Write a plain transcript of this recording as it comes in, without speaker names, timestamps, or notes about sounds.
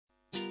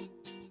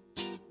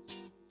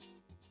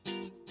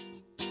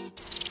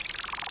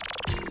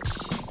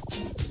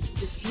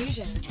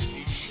Diffusion,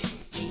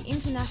 the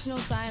international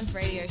science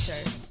radio show.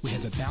 We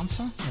have a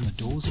bouncer on the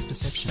doors of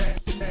perception.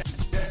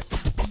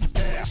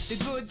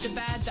 The good, the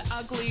bad, the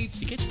ugly.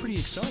 It gets pretty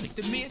exciting.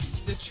 The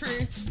myths, the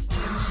truths.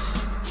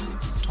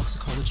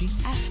 Toxicology.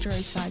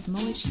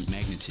 Astroseismology.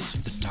 Magnetism.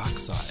 The dark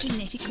side.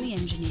 Genetically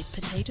engineered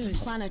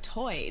potatoes.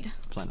 Planetoid.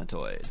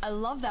 Planetoid. I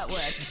love that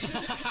word.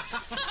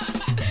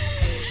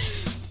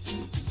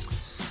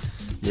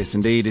 Yes,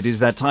 indeed. It is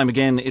that time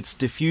again. It's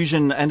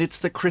Diffusion, and it's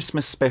the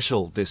Christmas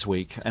special this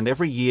week. And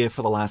every year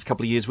for the last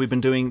couple of years, we've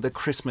been doing the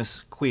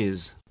Christmas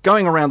quiz.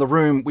 Going around the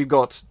room, we've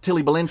got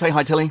Tilly Boleyn. Say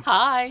hi, Tilly.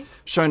 Hi.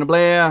 Shona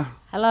Blair.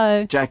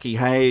 Hello. Jackie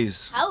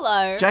Hayes.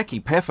 Hello. Jackie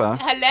Peffer.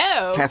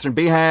 Hello. Catherine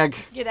Behag.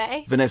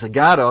 G'day. Vanessa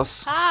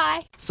Gardos.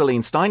 Hi.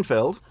 Celine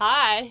Steinfeld.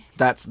 Hi.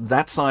 That's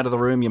that side of the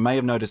room. You may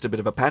have noticed a bit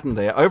of a pattern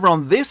there. Over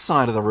on this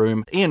side of the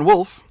room, Ian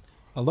Wolfe.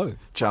 Hello.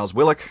 Charles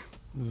Willock.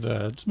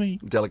 That's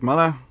me. Delic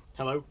Muller.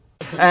 Hello.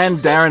 And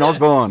Darren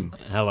Osborne.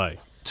 Hello.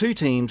 2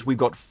 teams, we've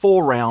got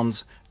 4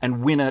 rounds,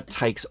 and winner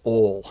takes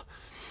all.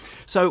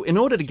 So in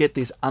order to get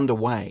this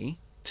underway,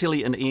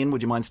 Tilly and Ian,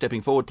 would you mind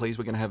stepping forward, please?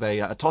 We're going to have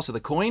a toss of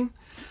the coin.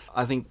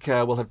 I think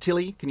we'll have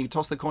Tilly. Can you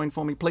toss the coin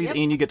for me, please? Yep.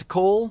 Ian, you get to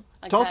call.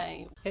 Okay. Toss.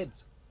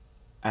 Heads.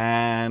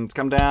 And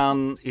come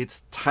down,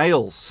 it's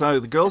tails. So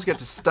the girls get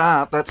to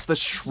start. That's the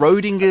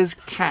Schrodinger's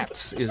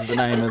Cats is the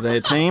name of their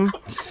team.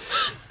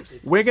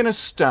 We're going to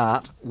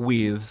start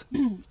with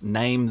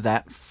Name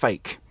That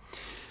Fake.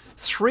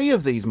 3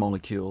 of these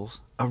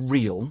molecules are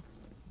real.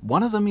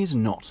 1 of them is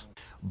not.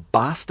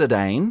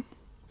 Bastardane,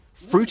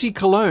 Fruity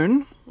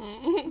Cologne,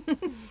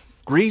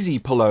 Greasy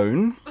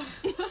Polone,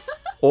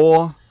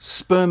 or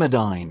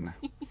Spermidine.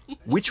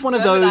 Which one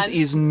of those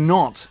is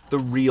not the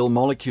real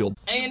molecule?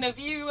 Ian, have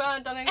you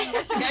done any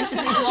investigation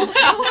into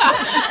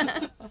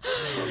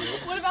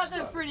What about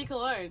the Fruity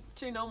Cologne?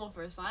 Too normal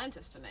for a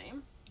scientist to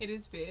name. It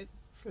is weird.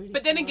 Fruity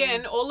But then Cologne.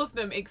 again, all of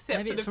them except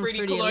Maybe for the it's from Fruity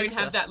Fruity Cologne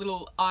Elixir. have that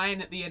little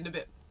iron at the end of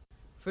it.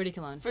 Fruity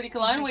Cologne. Fruity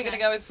Cologne, we're going to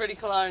go with Fruity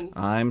Cologne.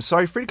 I'm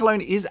sorry, Fruity Cologne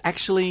is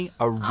actually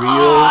a real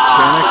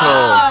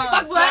chemical.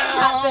 Good work,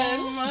 Captain.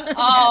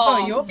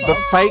 Oh, The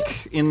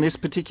fake in this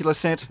particular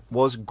set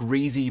was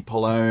Greasy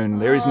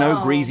Polone. There is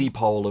no greasy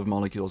pole of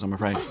molecules, I'm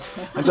afraid.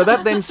 And so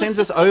that then sends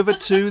us over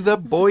to the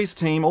boys'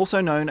 team, also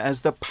known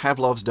as the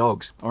Pavlov's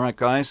Dogs. All right,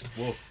 guys.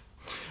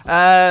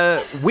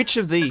 Which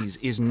of these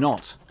is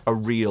not a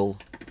real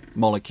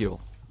molecule?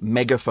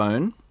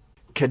 Megaphone,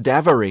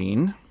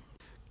 cadaverine,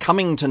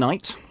 coming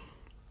tonight,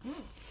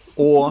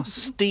 or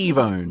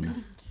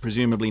Steve-one,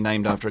 presumably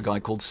named after a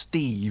guy called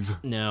Steve.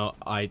 Now,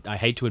 I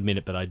hate to admit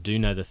it, but I do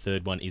know the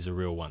third one is a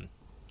real one.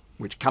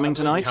 Which, coming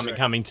tonight?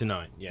 Coming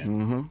tonight, yeah.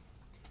 Mm-hmm.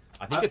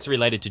 I think it's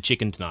related to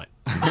chicken tonight.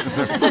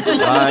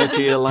 I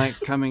feel like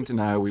coming to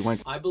know. We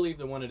won't. I believe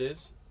the one it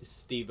is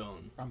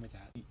Steve-one. Run with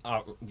that.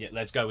 Oh, yeah,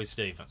 let's go with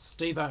Steve.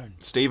 Steve-one.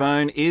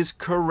 Steve-one is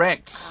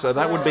correct. So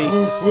that would be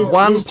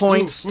 1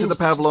 point to the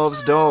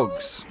Pavlov's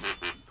Dogs.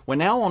 We're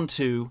now on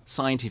to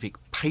scientific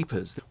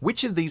papers.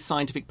 Which of these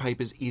scientific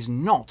papers is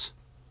not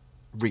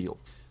real?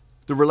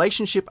 The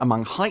relationship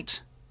among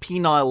height,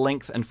 penile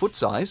length and foot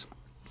size,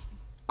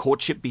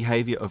 courtship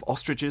behaviour of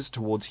ostriches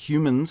towards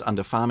humans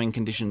under farming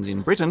conditions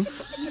in Britain,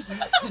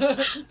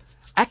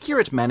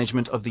 accurate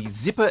management of the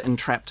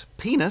zipper-entrapped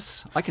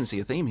penis, I can see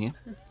a theme here,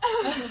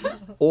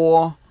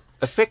 or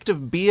effect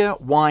of beer,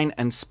 wine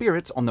and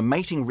spirits on the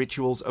mating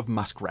rituals of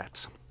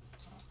muskrats.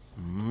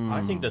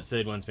 I think the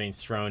third one's been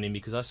thrown in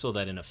because I saw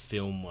that in a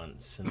film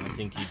once, and I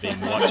think you've been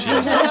watching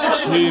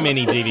too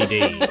many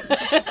DVDs.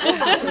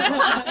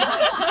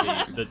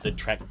 the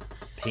trapped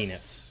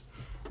penis.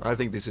 I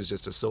think this is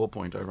just a sore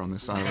point over on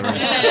this side of the room.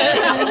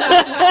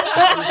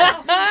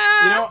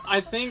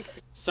 I think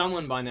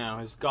someone by now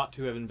has got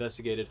to have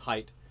investigated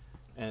height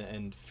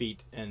and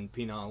feet and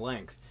penile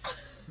length.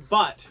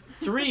 But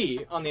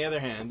 3, on the other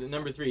hand,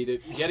 number 3,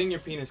 that getting your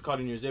penis caught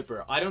in your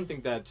zipper, I don't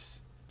think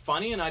that's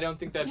funny, and I don't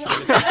think that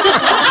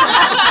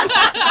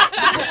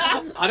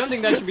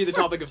should be the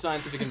topic of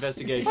scientific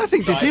investigation. I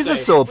think this is a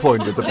sore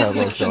point with the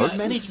Pavlov's Dogs.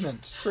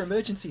 Management for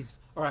emergencies.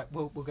 All right,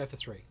 we'll go for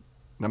 3.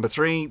 Number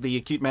 3, the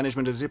acute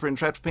management of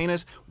zipper-entrapped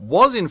penis,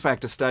 was in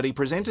fact a study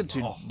presented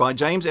by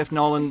James F.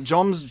 Nolan,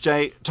 Thomas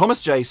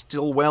J.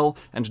 Stilwell,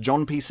 and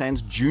John P.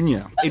 Sands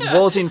Jr. It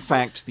was in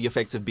fact the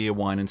effects of beer,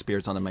 wine, and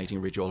spirits on the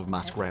mating ritual of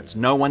muskrats.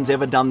 No one's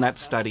ever done that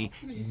study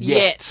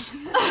yet.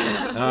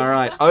 All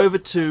right, over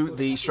to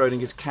the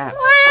Schrodinger's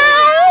Cats.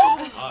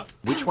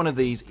 Which one of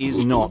these is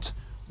not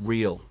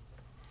real?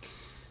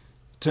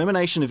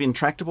 Termination of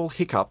intractable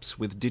hiccups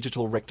with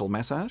digital rectal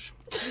massage.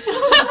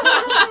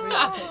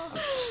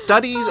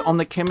 Studies on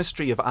the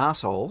chemistry of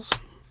arseholes.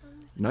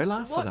 No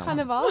laugh for that. What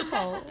kind of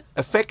arsehole?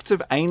 Effects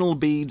of anal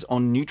beads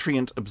on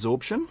nutrient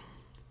absorption.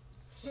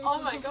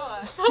 Oh my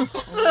god.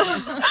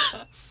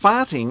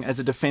 Farting as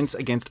a defense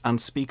against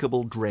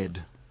unspeakable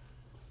dread.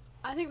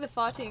 I think the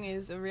farting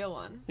is a real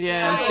one.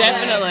 Yeah,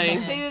 definitely.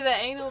 It's either the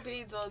anal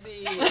beads or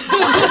the I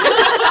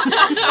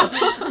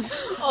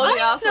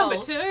think it's number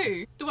arseholes.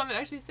 2. The one that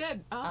actually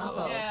said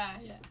arsehole.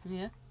 Yeah.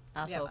 Yeah.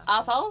 Assholes.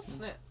 Arseholes?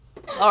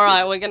 All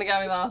right, we're going to go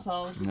with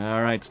assholes.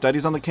 All right,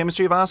 studies on the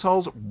chemistry of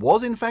assholes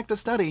was in fact a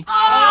study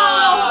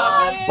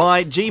Oh!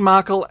 by G.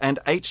 Markle and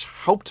H.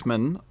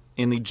 Hauptmann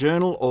in the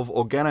Journal of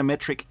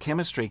Organometric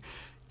Chemistry.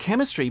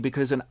 Chemistry,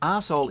 because an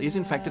arsehole is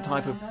in fact a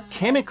type of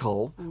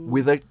chemical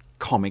with a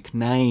comic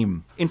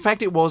name. In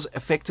fact, it was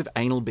effective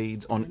anal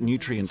beads on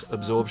nutrient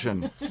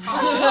absorption.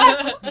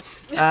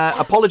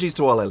 Apologies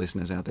to all our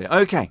listeners out there.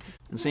 Okay,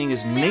 and seeing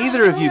as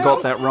neither of you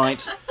got that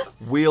right,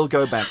 we'll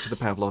go back to the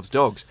Pavlov's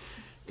dogs.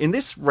 In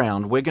this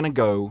round, we're going to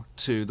go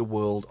to the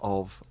world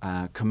of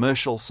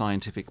commercial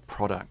scientific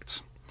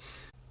products.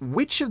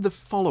 Which of the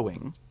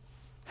following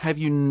have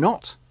you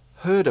not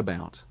heard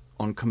about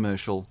on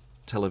commercial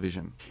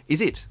television?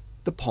 Is it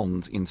the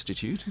Pons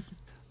Institute,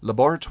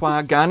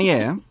 Laboratoire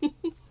Garnier,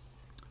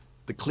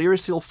 the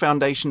Clearasil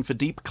Foundation for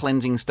Deep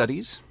Cleansing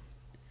Studies,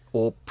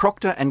 or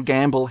Procter &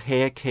 Gamble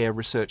Hair Care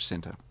Research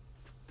Centre?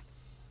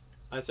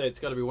 I'd say it's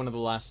got to be one of the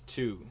last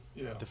two.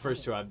 Yeah. The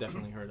first two I've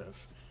definitely heard of.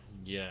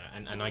 Yeah,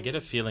 and I get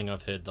a feeling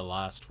I've heard the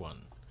last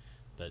one.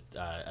 But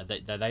are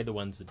they the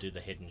ones that do the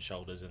Head and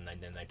Shoulders, and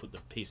then they put the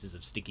pieces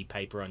of sticky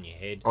paper on your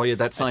head? Oh yeah,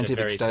 that's scientific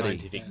a very study.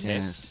 Scientific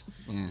test.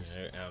 Yes.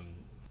 You know,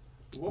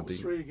 What was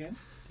three again?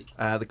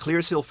 The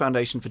Clearasil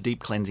Foundation for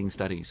Deep Cleansing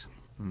Studies.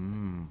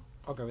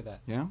 I'll go with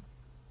that. Yeah?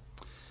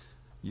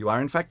 You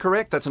are in fact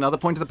correct. That's another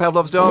point to the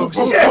Pavlov's dogs.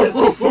 The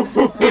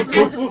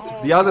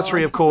other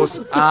three, of course,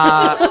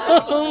 are...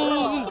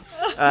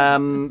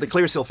 the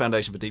Clearasil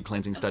Foundation for Deep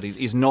Cleansing Studies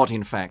is not,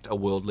 in fact, a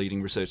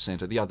world-leading research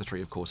centre. The other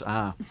three, of course,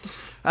 are.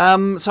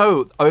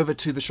 So, over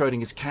to the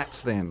Schrodinger's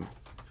cats, then.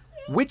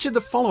 Which of the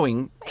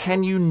following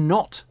can you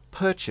not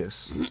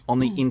purchase on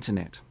the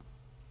internet?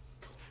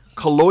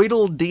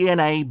 Colloidal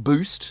DNA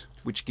Boost,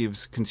 which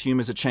gives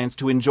consumers a chance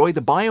to enjoy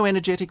the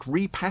bioenergetic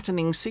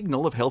repatterning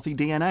signal of healthy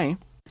DNA.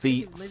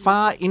 The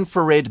Far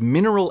Infrared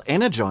Mineral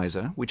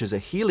Energizer, which is a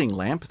healing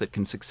lamp that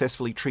can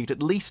successfully treat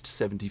at least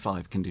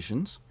 75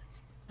 conditions.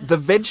 The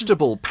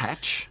Vegetable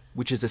Patch,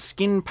 which is a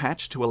skin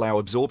patch to allow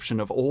absorption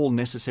of all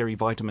necessary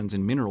vitamins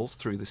and minerals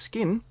through the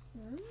skin.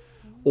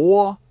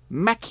 Or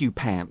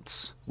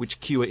MacuPants, which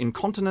cure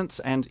incontinence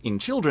and, in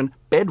children,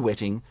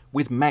 bedwetting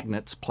with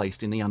magnets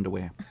placed in the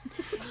underwear.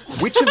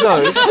 Which of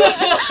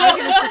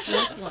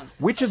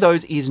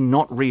those is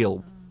not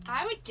real?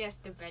 I would guess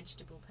the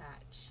Vegetable Patch.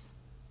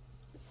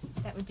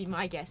 That would be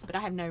my guess, but I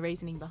have no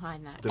reasoning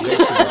behind that. The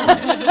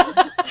Vegetable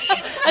Patch.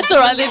 That's all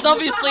right. There's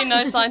obviously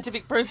no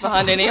scientific proof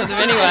behind any of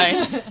them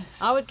anyway.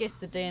 I would guess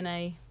the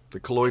DNA. The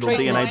colloidal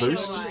DNA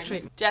boost.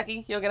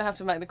 Jackie, you're going to have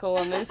to make the call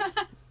on this.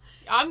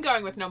 I'm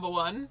going with number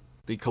one.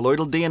 The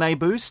colloidal DNA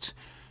boost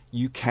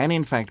you can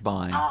in fact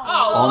buy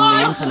on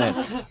the internet.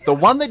 The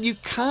one that you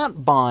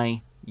can't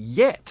buy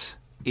yet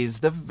is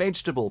the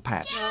Vegetable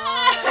Patch.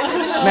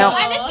 Now,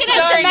 I'm just going to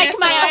have to make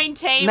my own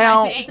team,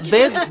 now, I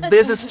think.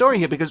 there's a story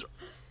here because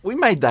we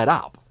made that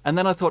up. And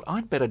then I thought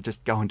I'd better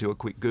just go and do a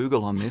quick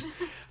Google on this.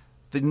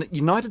 The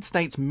United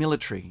States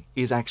military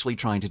is actually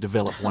trying to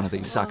develop one of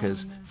these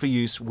suckers for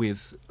use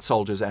with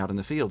soldiers out in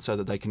the field so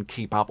that they can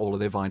keep up all of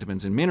their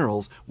vitamins and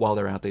minerals while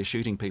they're out there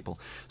shooting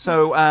people.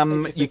 So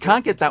you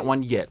can't get that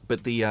one yet,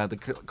 but the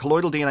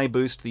colloidal DNA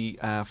boost, the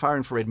far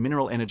infrared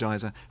mineral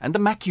energizer, and the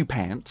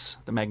MacuPants,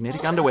 the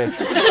magnetic underwear,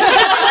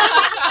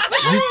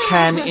 you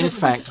can in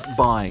fact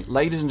buy.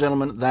 Ladies and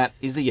gentlemen, that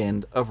is the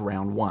end of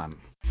round one.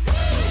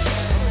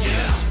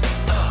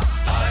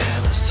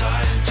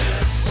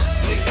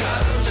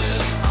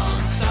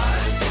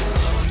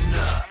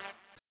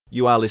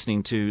 You are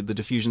listening to the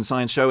Diffusion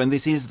Science Show, and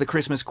this is the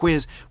Christmas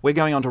quiz. We're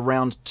going on to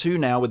round two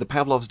now, with the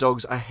Pavlov's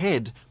dogs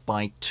ahead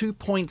by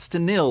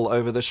 2-0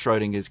 over the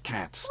Schrodinger's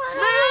cats.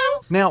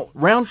 Now,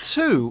 round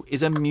two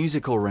is a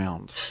musical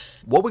round.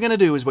 What we're going to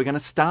do is we're going to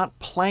start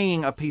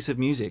playing a piece of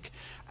music,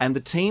 and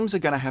the teams are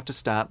going to have to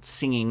start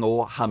singing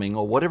or humming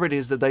or whatever it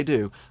is that they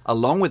do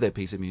along with their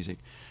piece of music.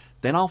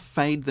 Then I'll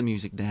fade the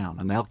music down,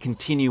 and they'll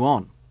continue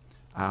on.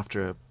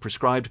 After a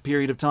prescribed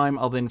period of time,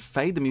 I'll then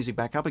fade the music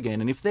back up again,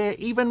 and if they're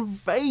even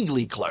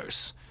vaguely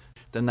close,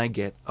 then they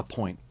get a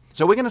point.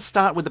 So we're going to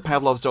start with the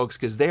Pavlov's dogs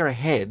because they're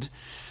ahead.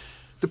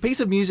 The piece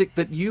of music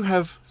that you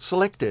have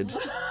selected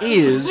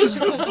is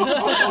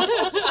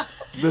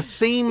the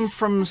theme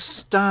from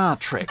Star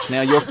Trek.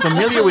 Now, you're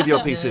familiar with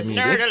your piece of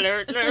music.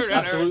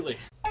 Absolutely.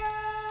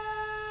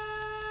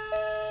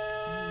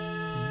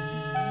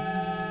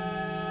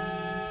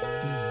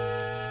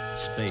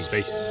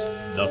 Space,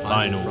 the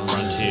final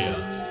frontier.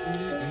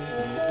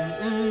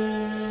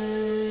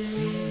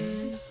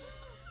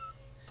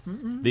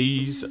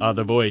 These are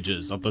the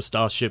voyages of the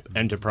Starship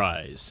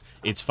Enterprise.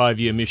 Its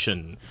 5-year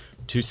mission: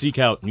 to seek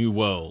out new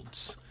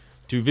worlds,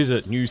 to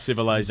visit new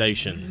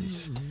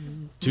civilizations,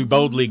 to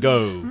boldly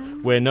go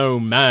where no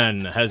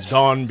man has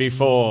gone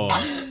before.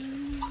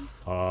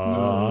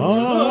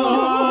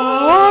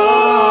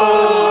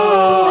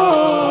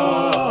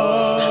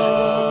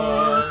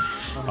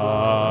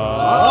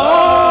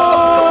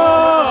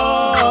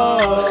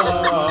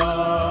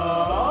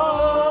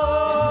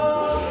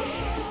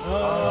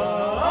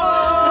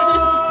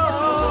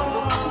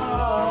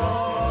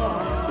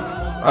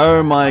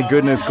 Oh my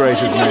goodness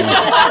gracious me.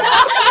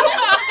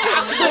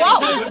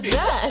 What was that?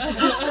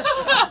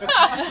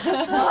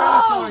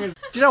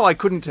 Do you know, I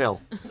couldn't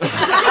tell.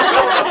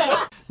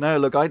 No,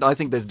 look, I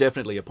think there's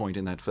definitely a point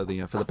in that for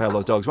the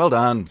Pavlov's dogs. Well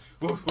done.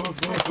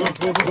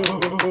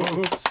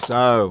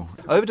 So,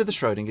 over to the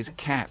Schrodinger's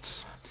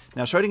cats.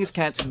 Now, Schrodinger's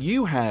cats,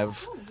 you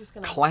have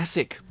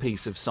classic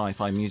piece of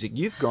sci-fi music.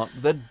 You've got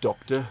the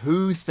Doctor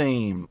Who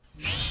theme.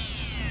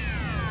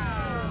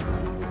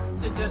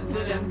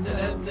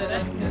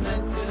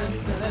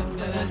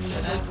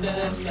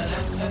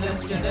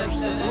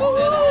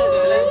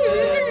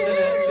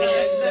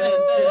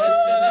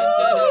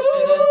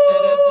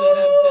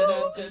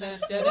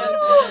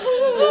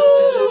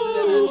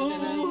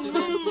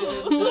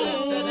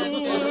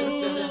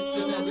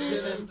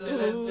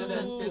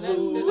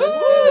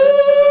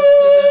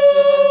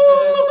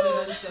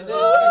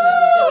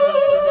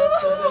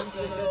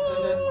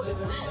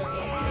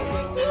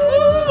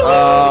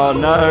 Oh,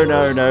 no.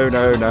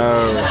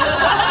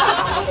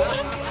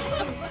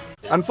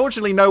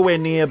 Unfortunately, nowhere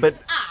near, but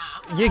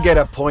you get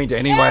a point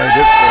anyway,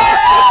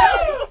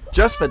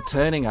 just for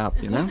turning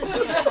up, you know?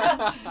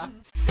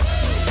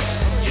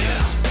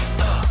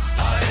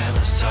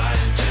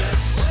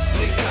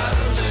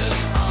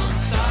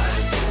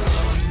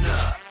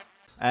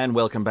 And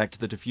welcome back to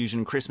the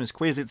Diffusion Christmas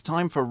Quiz. It's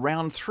time for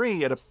round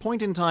 3 at a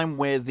point in time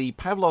where the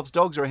Pavlov's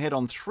dogs are ahead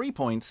on 3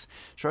 points,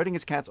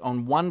 Schrodinger's cats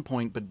on 1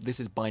 point, but this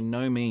is by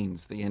no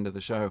means the end of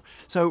the show.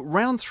 So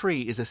round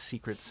 3 is a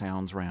secret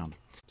sounds round.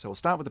 So we'll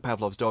start with the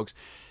Pavlov's dogs.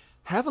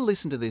 Have a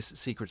listen to this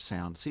secret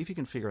sound. See if you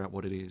can figure out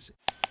what it is.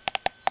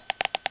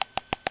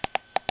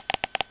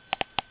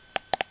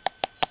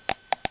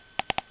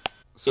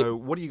 So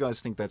what do you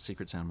guys think that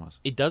secret sound was?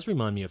 It does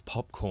remind me of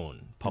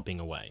popcorn popping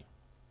away,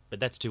 but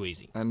that's too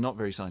easy. And not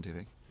very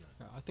scientific.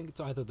 I think it's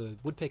either the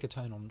woodpecker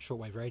tone on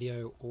shortwave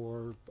radio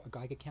or a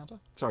Geiger counter.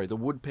 Sorry, the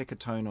woodpecker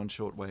tone on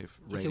shortwave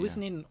radio. If you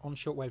listen in on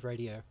shortwave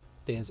radio,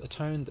 there's a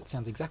tone that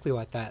sounds exactly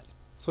like that,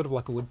 sort of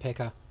like a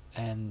woodpecker,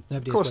 and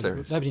nobody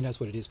knows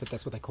what it is, but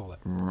that's what they call it.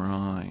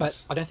 Right. But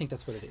I don't think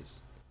that's what it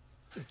is.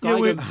 A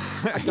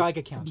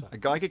Geiger counter. A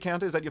Geiger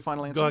counter? Is that your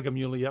final answer? Geiger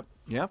Mueller, yep.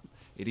 Yep.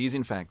 It is,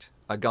 in fact,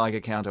 a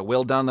Geiger counter.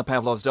 Well done, the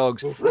Pavlov's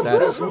dogs.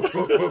 That's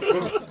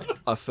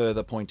a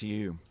further point to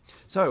you.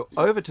 So,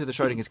 over to the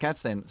Schrodinger's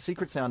cats then.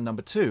 Secret sound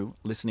number 2,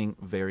 listening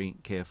very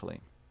carefully.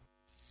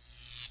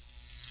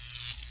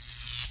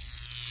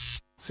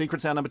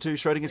 Secret sound number 2,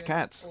 Schrodinger's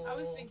cats. I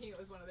was thinking it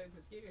was one of those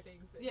mosquito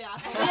things. But... Yeah.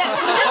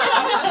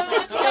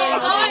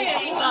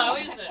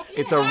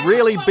 It's a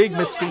really big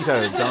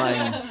mosquito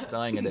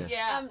dying a death.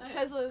 Yeah.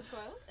 Tesla's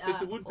coils.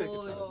 It's a woodpecker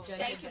tone.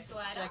 Jacob's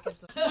ladder.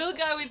 We'll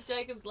go with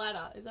Jacob's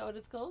ladder. Is that what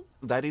it's called?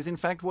 That is, in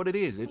fact, what it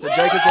is. It's a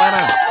Jacob's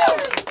ladder.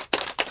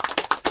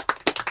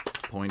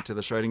 Point to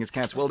the Schrodinger's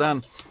cats. Well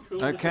done.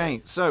 Okay,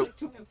 so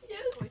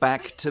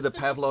back to the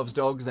Pavlov's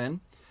dogs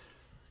then.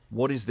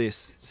 What is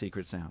this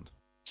secret sound?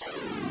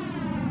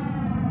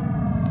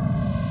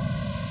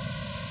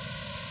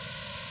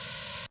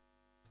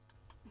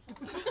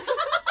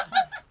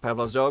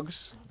 Pavlov's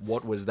dogs,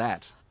 what was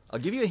that? I'll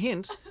give you a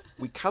hint.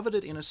 We covered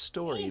it in a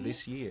story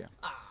this year.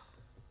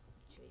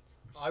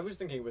 I was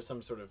thinking it was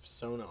some sort of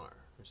sonar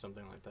or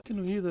something like that. Can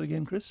we hear that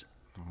again, Chris?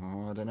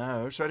 Oh, I don't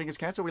know. Schrodinger's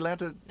cats, are we allowed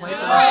to play it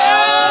for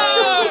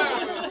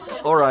them?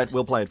 All right,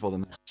 we'll play it for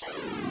them.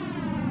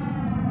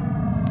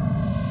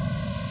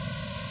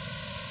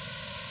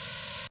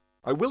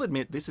 I will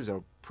admit this is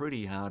a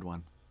pretty hard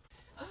one.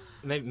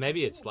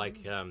 Maybe it's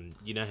like,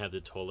 you know how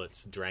the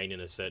toilets drain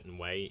in a certain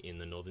way in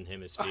the Northern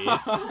Hemisphere?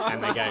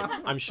 And they go,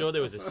 I'm sure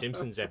there was a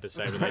Simpsons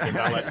episode where they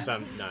developed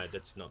some... No,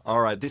 that's not...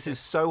 All right, this is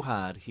so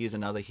hard. Here's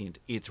another hint.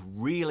 It's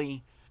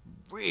really,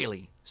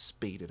 really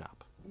speeded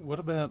up. What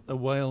about a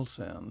whale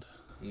sound?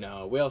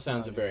 No, whale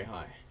sounds are very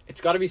high. It's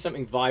got to be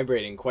something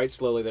vibrating quite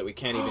slowly that we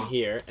can't even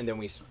hear, and then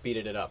we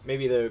speeded it up.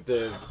 Maybe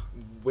the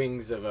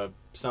wings of a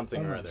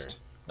something or other.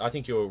 I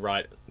think you were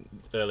right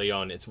early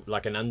on. It's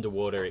like an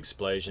underwater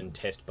explosion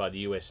test by the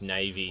US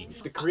Navy.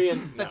 The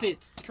Korean... That's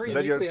it. Is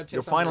that your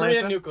final Korean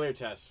answer? nuclear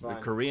test. Fine.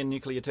 The Korean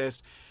nuclear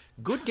test.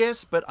 Good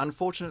guess, but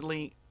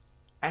unfortunately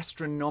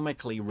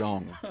astronomically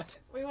wrong.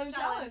 We want a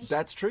challenge.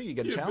 That's true, you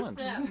get a challenge.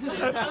 How is he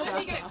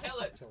going to tell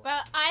it?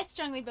 Well, I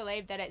strongly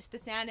believe that it's the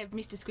sound of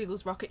Mr.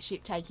 Squiggle's rocket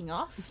ship taking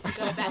off to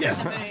go back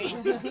Yes. to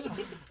the moon.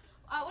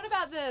 What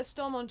about the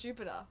storm on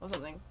Jupiter or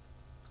something?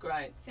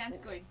 Great. Sounds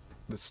good.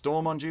 The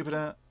storm on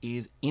Jupiter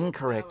is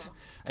incorrect,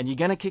 and you're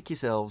going to kick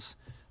yourselves.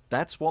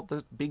 That's what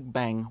the Big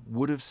Bang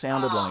would have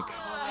sounded like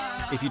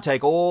if you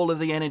take all of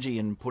the energy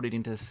and put it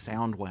into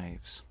sound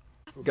waves.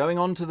 Going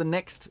on to the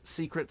next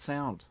secret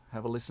sound.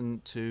 Have a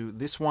listen to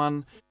this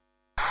one.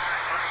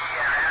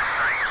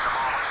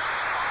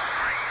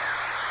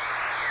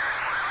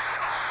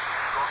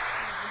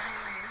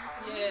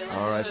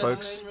 All right,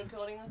 folks.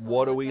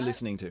 What are we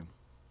listening to?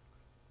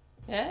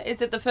 Yeah,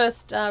 is it the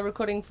first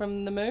recording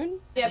from the moon?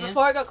 Yeah,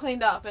 before it got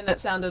cleaned up and it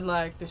sounded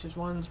like this is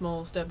one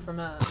small step for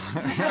man.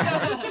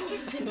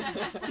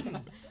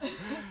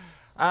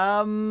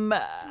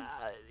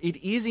 It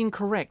is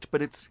incorrect,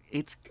 but it's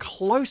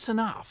close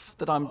enough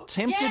that I'm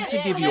tempted to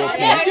give you a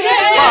point.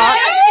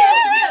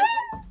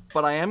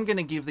 but I am going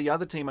to give the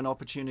other team an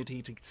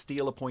opportunity to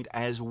steal a point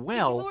as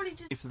well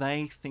if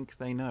they think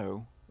they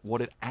know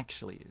what it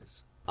actually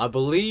is. I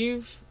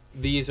believe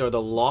these are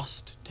the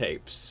lost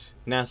tapes.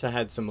 NASA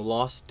had some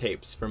lost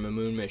tapes from a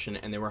moon mission,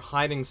 and they were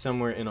hiding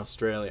somewhere in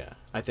Australia.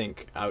 I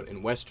think out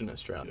in Western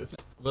Australia.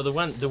 Well, the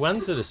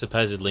ones that are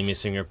supposedly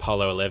missing are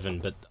Apollo 11,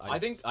 but I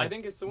think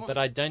it's the one. But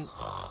I don't.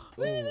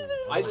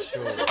 I'm not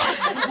sure.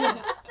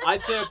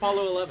 I'd say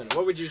Apollo 11.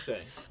 What would you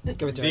say?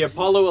 Go with The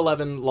Apollo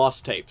 11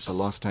 lost tapes. The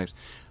lost tapes.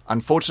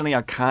 Unfortunately,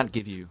 I can't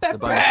give you the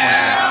bonus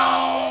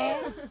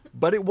point.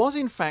 But it was,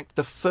 in fact,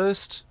 the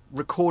first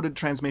recorded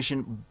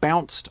transmission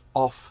bounced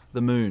off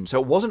the moon.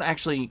 So it wasn't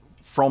actually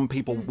from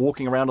people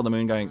walking around on the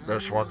moon going,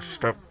 "This one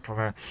step to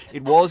that."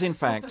 It was, in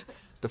fact,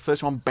 the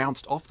first one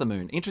bounced off the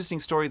moon. Interesting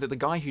story that the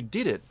guy who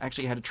did it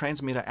actually had a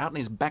transmitter out in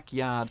his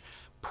backyard,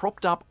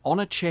 propped up on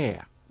a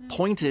chair,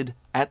 pointed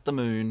at the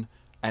moon,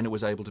 and it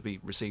was able to be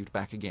received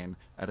back again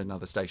at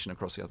another station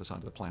across the other side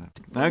of the planet.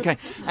 Okay,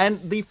 and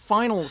the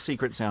final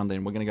secret sound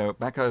then, we're going to go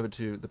back over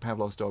to the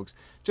Pavlov's dogs.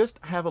 Just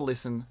have a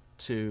listen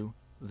to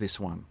this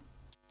one.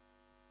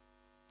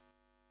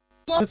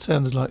 That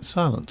sounded like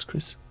silence,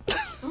 Chris.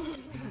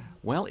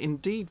 Well,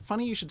 indeed,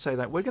 funny you should say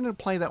that. We're going to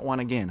play that one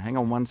again. Hang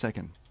on 1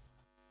 second.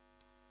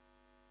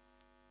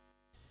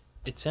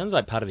 It sounds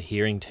like part of a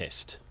hearing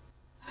test.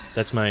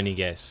 That's my only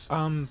guess.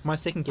 My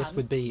second guess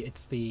would be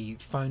it's the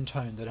phone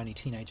tone that only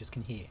teenagers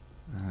can hear.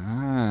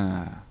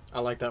 Ah. I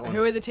like that one.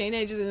 Who are the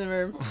teenagers in the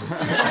room?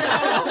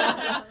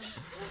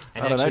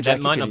 And I don't know, actually, Jackie,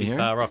 that might can not you be hear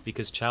far off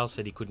because Charles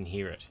said he couldn't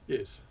hear it.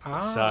 Yes.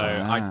 So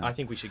I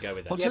think we should go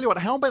with that. I'll tell you what,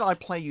 how about I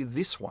play you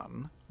this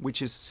one,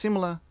 which is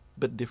similar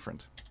but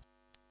different.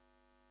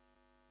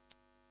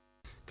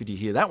 Could you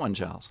hear that one,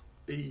 Charles?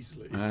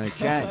 Easily.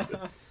 Okay.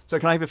 So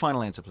can I have your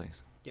final answer,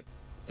 please? Yep.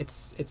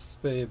 It's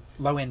the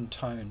low end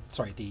tone.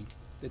 Sorry,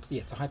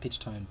 it's a high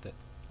pitched tone that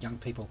young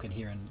people can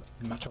hear and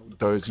much older.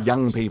 Those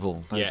young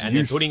people. Those And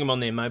youth. they're putting them on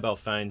their mobile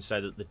phones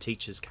so that the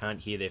teachers can't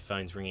hear their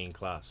phones ringing in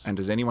class. And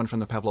does anyone from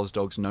the Pavlov's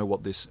dogs know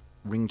what this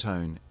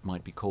ringtone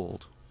might be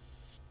called?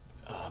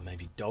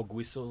 Maybe dog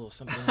whistle or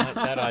something like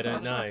that. I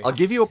don't know. I'll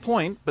give you a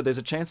point, but there's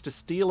a chance to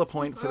steal a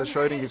point for the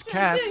Schrodinger's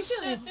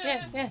cats.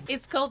 Yeah.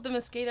 It's called the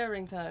mosquito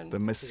ringtone. The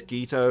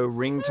mosquito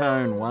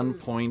ringtone, 1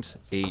 point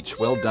each.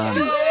 Well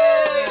done.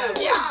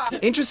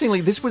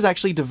 Interestingly, this was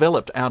actually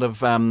developed out of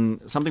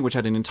something which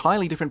had an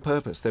entirely different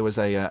purpose. There was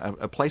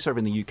a place over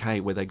in the UK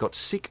where they got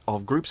sick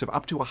of groups of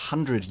up to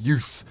 100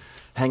 youth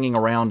hanging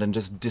around and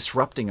just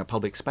disrupting a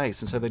public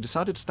space. And so they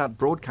decided to start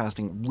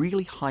broadcasting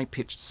really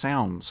high-pitched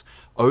sounds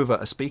over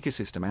a speaker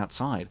system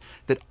outside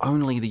that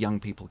only the young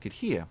people could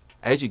hear.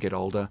 As you get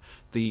older,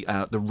 the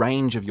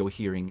range of your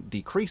hearing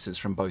decreases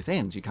from both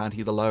ends. You can't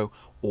hear the low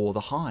or the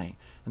high.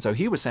 And so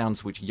here were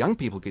sounds which young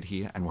people could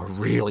hear and were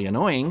really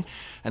annoying,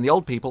 and the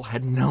old people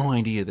had no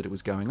idea that it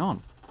was going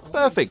on.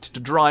 Perfect to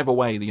drive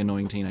away the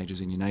annoying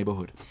teenagers in your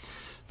neighbourhood.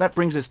 That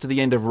brings us to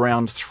the end of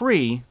round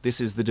 3.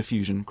 This is the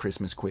Diffusion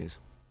Christmas Quiz.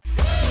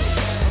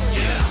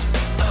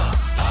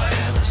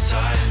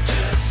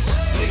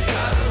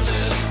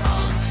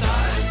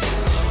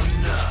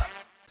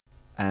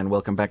 And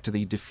welcome back to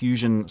the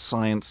Diffusion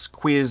Science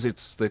Quiz.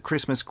 It's the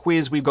Christmas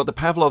quiz. We've got the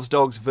Pavlov's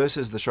dogs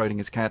versus the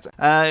Schrodinger's cats.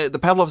 The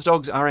Pavlov's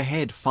dogs are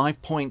ahead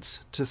 5 points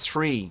to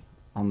 3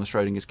 on the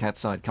Schrodinger's cat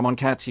side. Come on,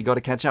 cats, you got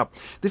to catch up.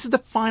 This is the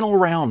final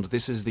round.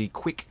 This is the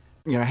quick,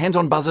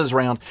 hands-on buzzers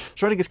round.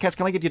 Schrodinger's cats,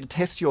 can I get you to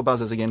test your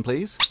buzzers again,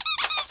 please?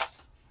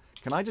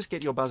 Can I just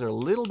get your buzzer a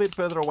little bit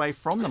further away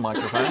from the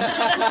microphone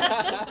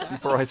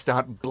before I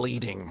start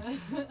bleeding?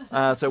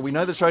 So we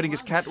know that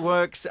Schrodinger's cat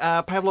works.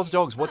 Pavlov's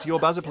dogs, what's your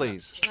buzzer,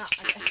 please?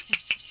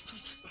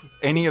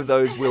 Any of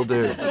those will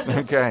do.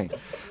 Okay.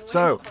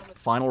 So,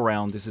 final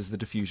round. This is the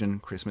Diffusion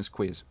Christmas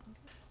Quiz.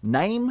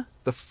 Name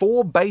the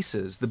 4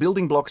 bases, the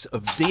building blocks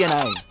of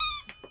DNA.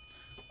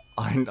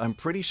 I'm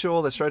pretty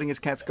sure the Schrodinger's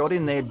cats got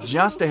in there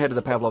just ahead of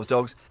the Pavlov's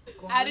dogs.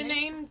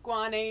 Adenine,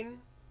 guanine,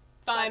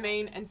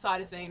 thymine, and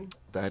cytosine.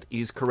 That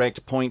is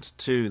correct. Point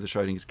to the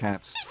Schrodinger's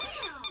cats.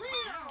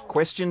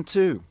 Question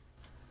 2.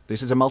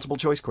 This is a multiple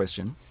choice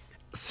question.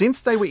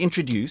 Since they were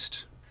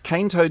introduced,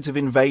 cane toads have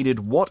invaded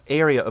what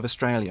area of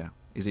Australia?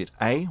 Is it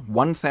A,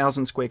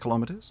 1,000 square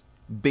kilometres,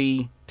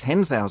 B,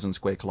 10,000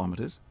 square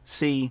kilometres,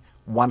 C,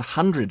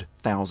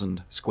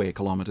 100,000 square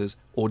kilometres,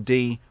 or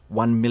D,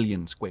 1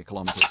 million square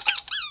kilometres?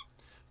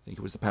 I think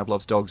it was the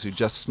Pavlov's dogs who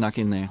just snuck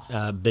in there.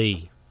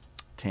 B.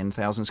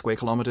 10,000 square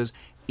kilometres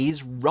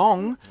is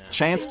wrong.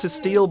 Chance to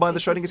steal by the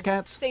Schrodinger's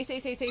cats.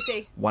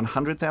 C.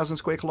 100,000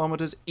 square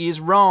kilometres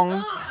is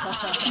wrong.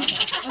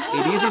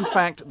 It is, in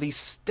fact, the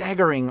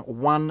staggering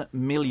 1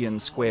 million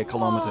square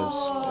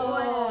kilometres.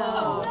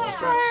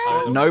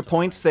 No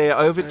points there.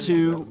 Over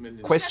to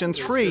question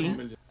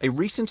 3. A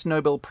recent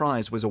Nobel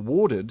Prize was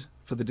awarded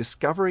for the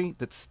discovery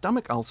that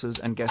stomach ulcers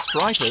and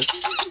gastritis...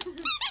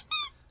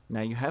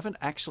 Now, you haven't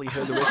actually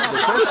heard the rest of the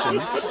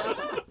question,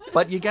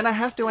 but you're going to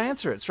have to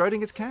answer it.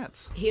 Schrodinger's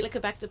cats.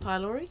 Helicobacter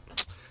pylori.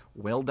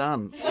 Well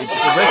done. The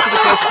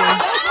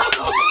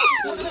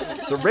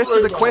rest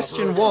of the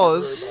question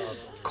was,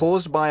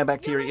 caused by a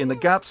bacteria in the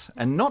gut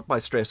and not by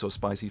stress or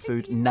spicy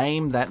food.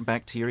 Name that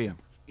bacteria.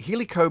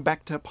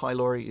 Helicobacter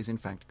pylori is in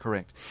fact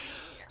correct.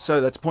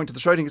 So that's a point to the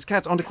Schrodinger's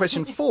cats. On to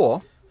question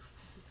 4.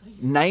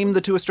 Name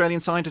the 2 Australian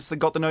scientists that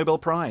got the Nobel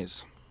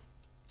Prize.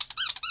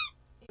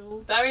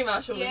 Barry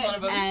Marshall was one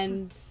of them.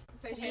 And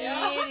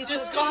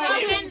Just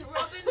got him.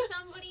 Robin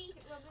somebody.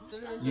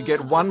 You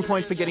get 1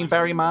 point for getting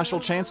Barry Marshall.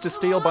 Chance to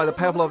steal by the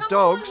Pavlov's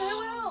dogs.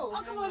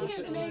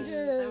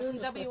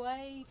 WA.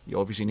 You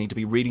obviously need to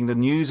be reading the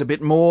news a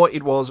bit more.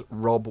 It was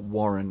Rob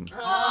Warren.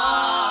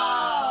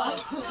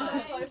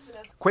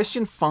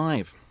 Question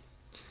 5.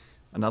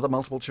 Another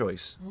multiple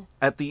choice.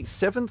 At the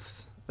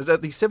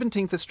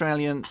 17th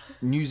Australian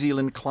New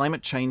Zealand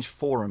Climate Change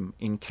Forum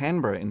in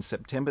Canberra in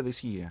September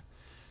this year,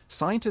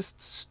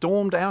 scientists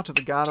stormed out of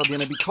the gala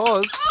dinner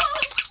because...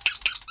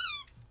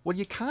 Well,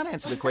 you can't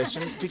answer the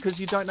question because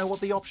you don't know what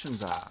the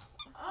options are.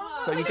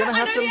 So you're going to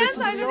have to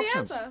listen to the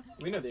options.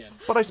 We know the answer.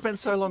 But I spent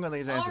so long on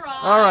these answers.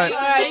 All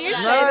right, you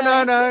say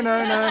No.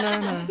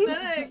 No,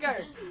 go.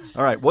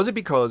 All right. Was it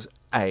because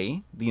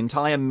A, the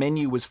entire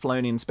menu was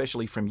flown in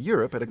specially from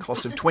Europe at a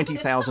cost of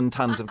 20,000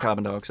 tonnes of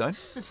carbon dioxide?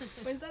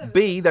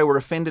 B, they were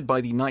offended by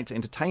the night's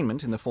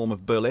entertainment in the form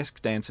of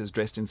burlesque dancers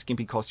dressed in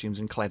skimpy costumes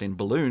and clad in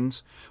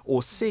balloons?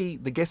 Or C,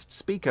 the guest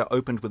speaker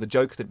opened with a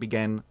joke that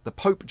began, "The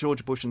Pope,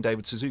 George Bush and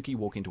David Suzuki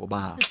walk into a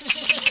bar."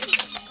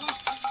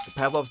 The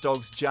Pavlov's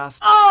dogs just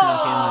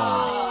snuck in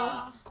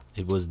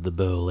there. It was the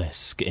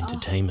burlesque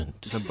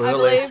entertainment. The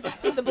burlesque. I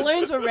believe the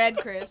balloons were red,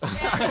 Chris.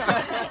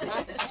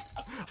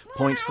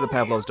 Point to the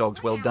Pavlov's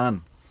dogs. Well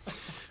done.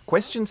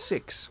 Question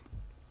 6.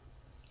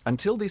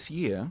 Until this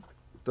year,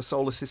 the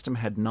solar system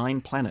had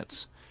 9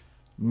 planets.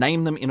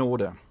 Name them in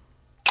order.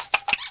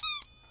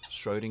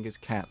 Schrodinger's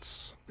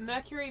cats.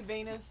 Mercury,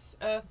 Venus,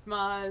 Earth,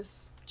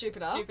 Mars,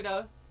 Jupiter.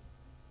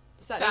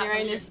 Saturn,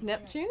 Uranus,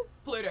 Neptune.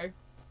 Pluto.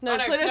 No,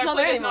 Pluto's not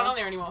there Pluto's anymore. not on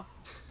there anymore.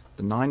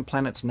 The 9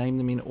 planets, name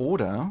them in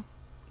order.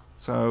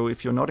 So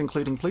if you're not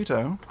including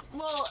Pluto...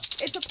 Well,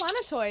 it's a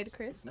planetoid,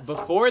 Chris.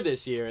 Before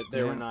this year,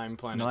 there Yeah. were 9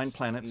 planets. 9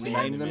 planets. Name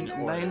Name in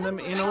order. them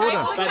in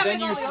order. But then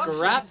you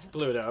scrapped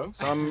Pluto.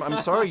 So I'm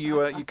sorry,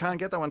 you can't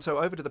get that one. So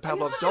over to the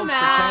Pavlov's such a dogs for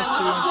a chance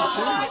to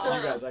man. choose.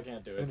 You guys, I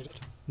can't do it.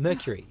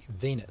 Mercury,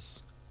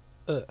 Venus,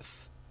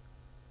 Earth,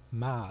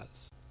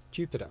 Mars,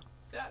 Jupiter,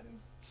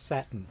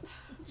 Saturn,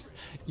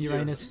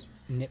 Uranus,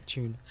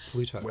 Neptune,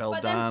 Pluto. Well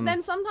But done.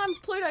 then sometimes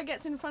Pluto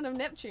gets in front of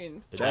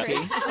Neptune. Jackie.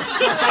 Every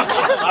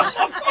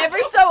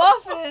so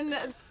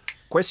often.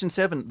 Question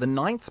 7. The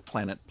 9th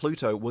planet,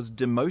 Pluto, was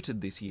demoted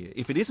this year.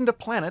 If it isn't a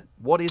planet,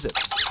 what is it?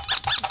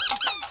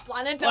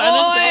 Planetoid.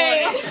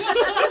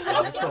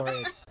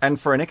 And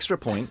for an extra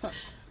point,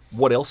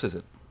 what else is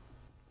it?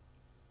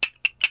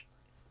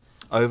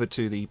 Over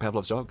to the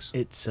Pavlov's dogs.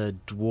 It's a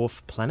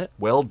dwarf planet.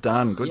 Well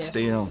done. Good Yes.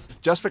 steal.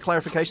 Just for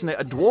clarification there,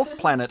 a dwarf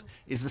planet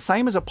is the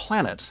same as a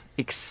planet,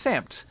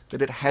 except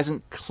that it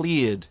hasn't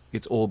cleared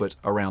its orbit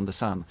around the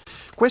sun.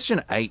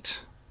 Question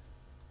 8.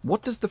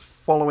 What does the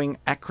following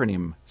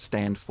acronym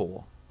stand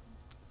for?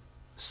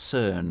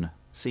 CERN.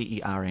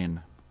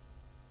 C-E-R-N.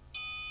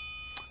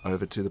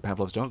 Over to the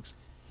Pavlov's dogs.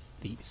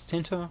 The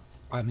Centre,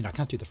 I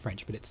can't do the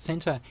French, but it's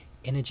Centre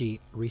Energy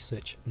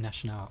Research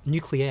National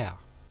Nucléaire.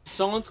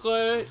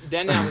 Centre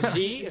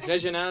d'énergie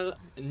régionale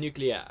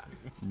nucléaire.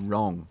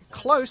 Wrong.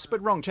 Close,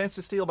 but wrong. Chance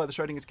to steal by the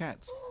Schrodinger's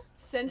cats.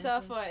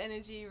 Center for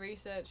Energy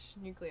Research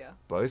Nuclear.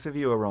 Both of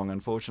you are wrong,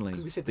 unfortunately.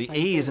 'Cause we said The the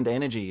E same isn't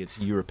energy, it's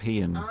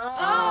European.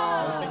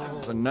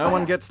 Oh. So no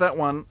one gets that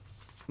one.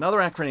 Another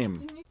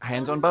acronym.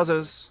 Hands on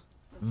buzzers.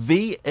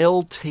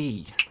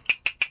 VLT.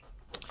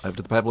 Over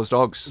to the Pavlov's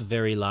dogs.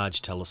 Very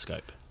large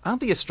telescope.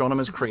 Aren't the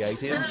astronomers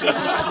creative?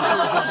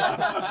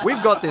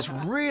 We've got this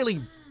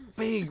really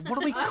big, what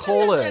do we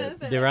call it?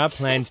 There are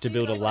plans to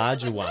build a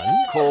larger one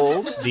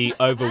Called? the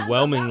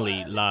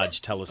overwhelmingly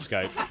large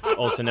telescope,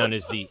 also known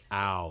as the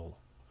OWL.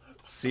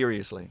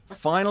 Seriously.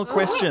 Final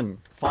question.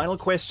 Final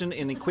question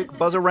in the quick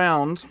buzzer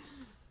round.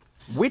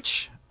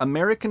 Which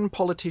American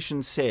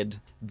politician said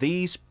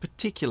these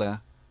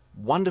particular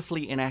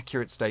wonderfully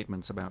inaccurate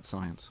statements about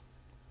science?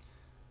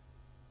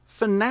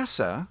 For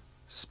NASA,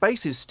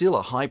 space is still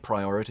a high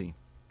priority.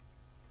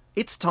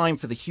 It's time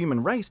for the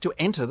human race to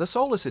enter the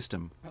solar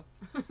system.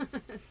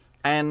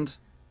 And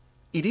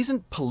it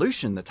isn't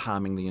pollution that's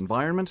harming the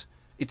environment,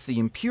 it's the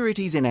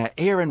impurities in our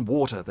air and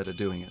water that are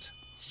doing it.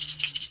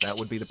 That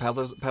would be the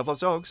Pavlov's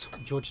dogs.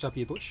 George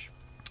W. Bush.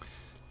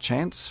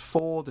 Chance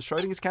for the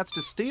Schrodinger's cats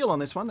to steal on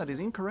this one. That is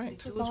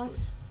incorrect. No.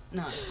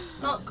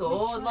 Not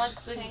Gore, like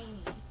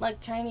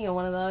Cheney or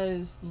one of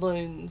those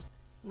loons.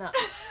 No.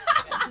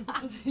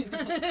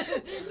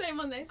 Same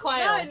on this.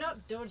 Quail. No,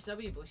 not George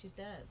W. Bush, his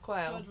dad.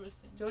 Quail.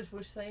 George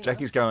Bush Senior.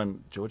 Jackie's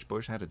going, George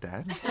Bush had a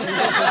dad?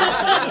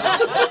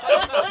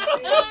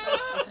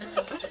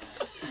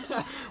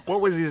 What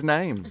was his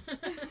name?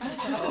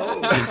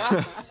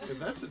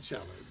 That's a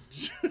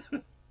challenge.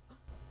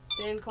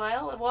 Dan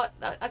Quayle? What?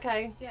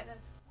 Okay. Yeah,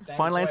 that's. Dan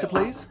Final answer,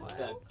 Quayle. please.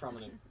 That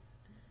prominent.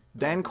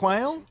 Dan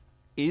Quayle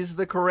is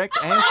the correct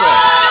answer.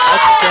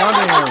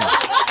 Outstanding.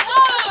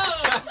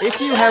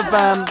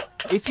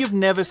 If you've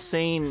never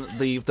seen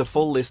the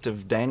full list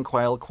of Dan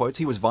Quayle quotes,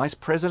 he was vice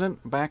president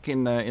back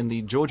in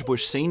the George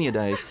Bush Senior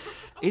days.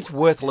 It's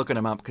worth looking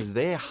them up because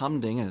they're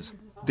humdingers.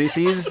 This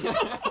is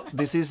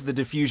the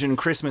Diffusion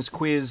Christmas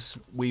quiz.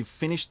 We've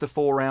finished the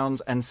 4 rounds,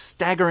 and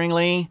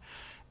staggeringly,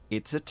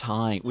 it's a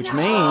tie, which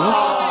means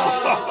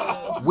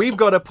we've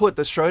got to put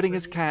the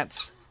Schrodinger's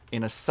cats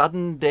in a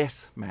sudden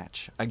death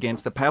match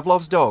against the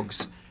Pavlov's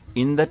dogs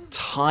in the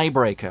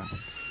tiebreaker.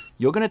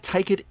 You're going to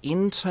take it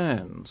in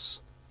turns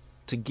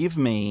to give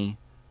me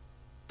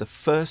the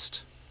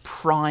first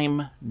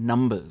prime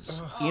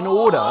numbers in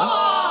order.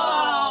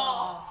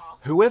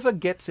 Whoever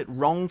gets it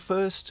wrong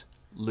first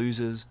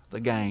loses the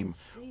game.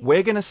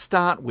 We're going to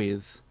start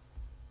with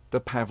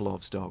the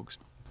Pavlov's dogs.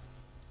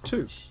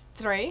 2,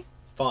 3,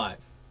 5,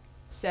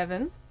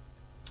 7,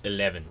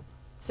 11,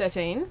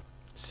 13,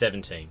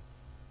 17,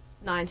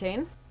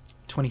 19,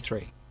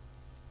 23.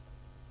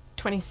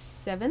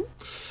 27.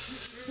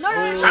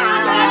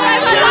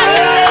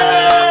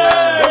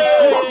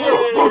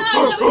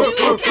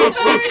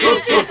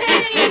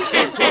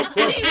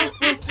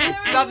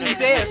 Sudden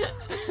death.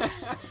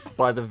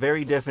 By the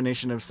very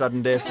definition of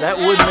sudden death, that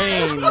would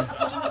mean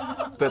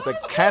that the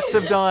cats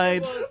have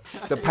died.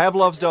 The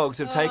Pavlov's dogs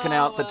have taken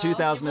out the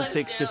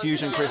 2006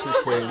 Diffusion Christmas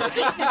quiz.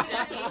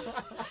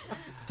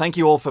 Thank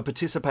you all for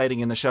participating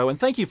in the show, and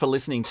thank you for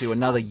listening to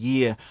another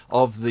year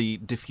of the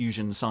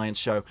Diffusion Science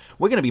Show.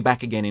 We're going to be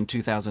back again in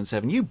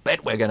 2007. You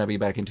bet we're going to be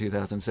back in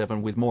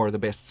 2007 with more of the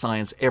best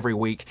science every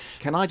week.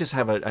 Can I just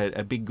have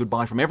a big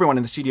goodbye from everyone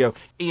in the studio?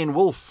 Ian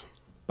Wolfe.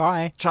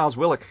 Bye. Charles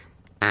Willock.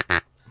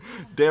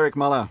 Derek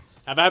Muller.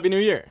 Have a happy new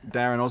year.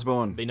 Darren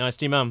Osborne. Be nice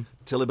to your mum.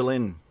 Tilly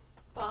Berlin.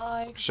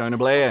 Bye. Shona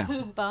Blair.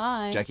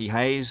 Bye. Jackie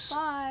Hayes.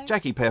 Bye.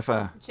 Jackie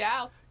Peffer.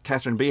 Ciao.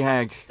 Catherine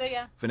Behag. See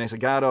ya. Vanessa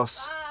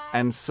Gardos. Bye.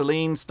 And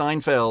Celine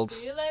Steinfeld.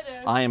 See you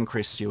later. I am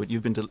Chris Stewart.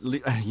 You've been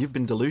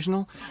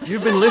delusional.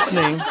 You've been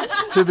listening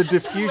to the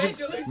Diffusion.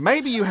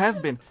 Maybe you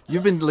have been.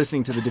 You've been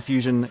listening to the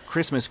Diffusion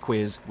Christmas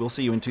quiz. We'll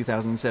see you in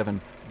 2007.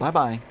 Bye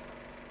bye.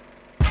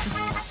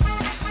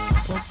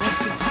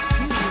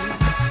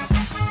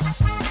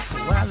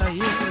 While I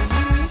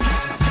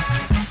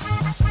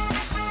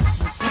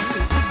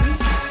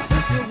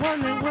if you're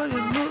wondering what it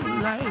look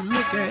like,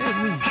 look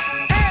at me.